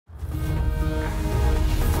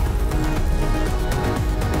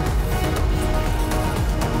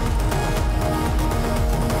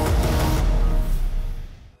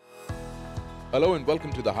Hello and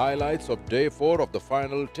welcome to the highlights of Day 4 of the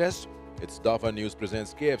final test. It's Dafa News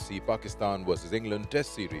presents KFC Pakistan vs England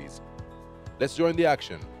Test Series. Let's join the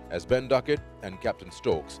action as Ben Duckett and Captain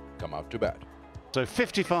Stokes come out to bat. So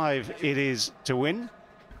 55 it is to win,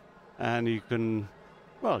 and you can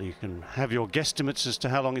have your guesstimates as to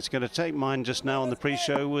how long it's going to take. Mine just now on the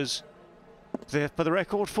pre-show was, there for the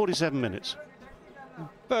record, 47 minutes.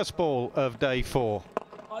 First ball of Day 4.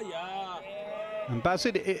 Oh, yeah. And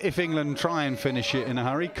Basit, if England try and finish it in a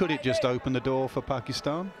hurry, could it just open the door for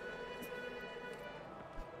Pakistan?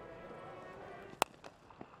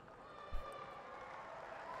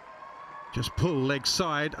 Just pull leg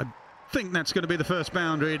side. I think that's going to be the first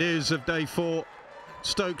boundary. It is of Day 4.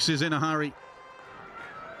 Stokes is in a hurry.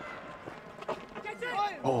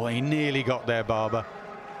 Oh, he nearly got there, Barber.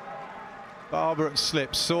 Barber at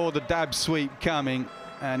slip saw the dab sweep coming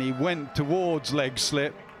and he went towards leg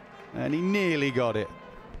slip and he nearly got it.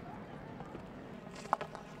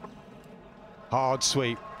 Hard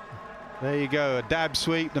sweep. There you go, a dab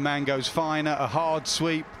sweep, the man goes finer, a hard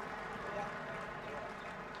sweep.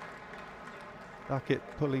 Duckett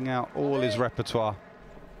pulling out all his repertoire.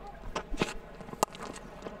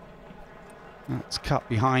 That's cut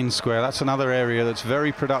behind square. That's another area that's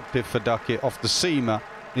very productive for Duckett. Off the seamer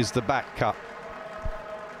is the back cut.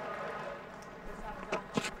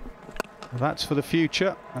 That's for the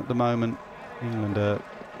future. At the moment, England are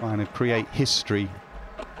trying to create history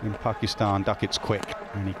in Pakistan. Duckett's quick,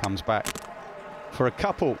 and he comes back for a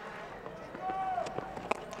couple.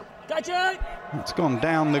 It's gone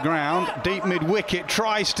down the ground. Deep mid-wicket,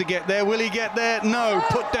 tries to get there. Will he get there? No,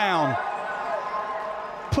 put down.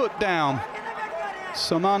 Put down.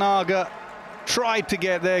 Saman Aga tried to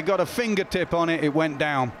get there, got a fingertip on it, it went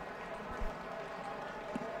down.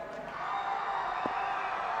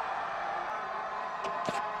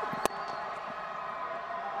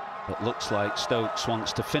 It looks like Stokes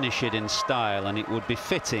wants to finish it in style, and it would be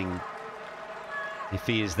fitting if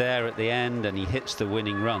he is there at the end and he hits the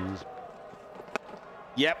winning runs.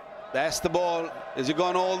 Yep, that's the ball. Is it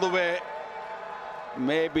gone all the way?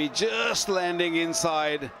 Maybe just landing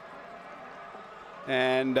inside.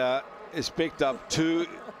 And it's picked up two.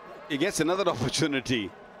 He gets another opportunity.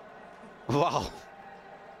 Wow.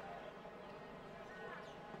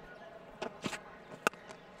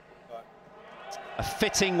 A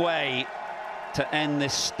fitting way to end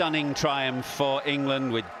this stunning triumph for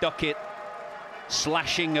England, with Duckett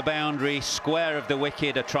slashing a boundary square of the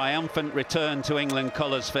wicket. A triumphant return to England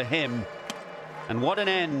colours for him. And what an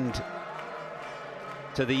end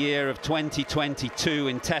to the year of 2022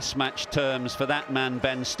 in test match terms for that man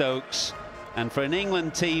Ben Stokes, and for an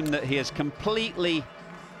England team that he has completely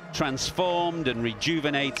transformed and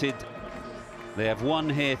rejuvenated. They have won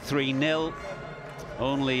here 3-0,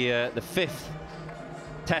 only the 5th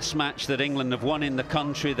test match that England have won in the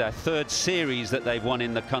country, their 3rd series that they've won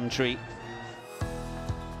in the country.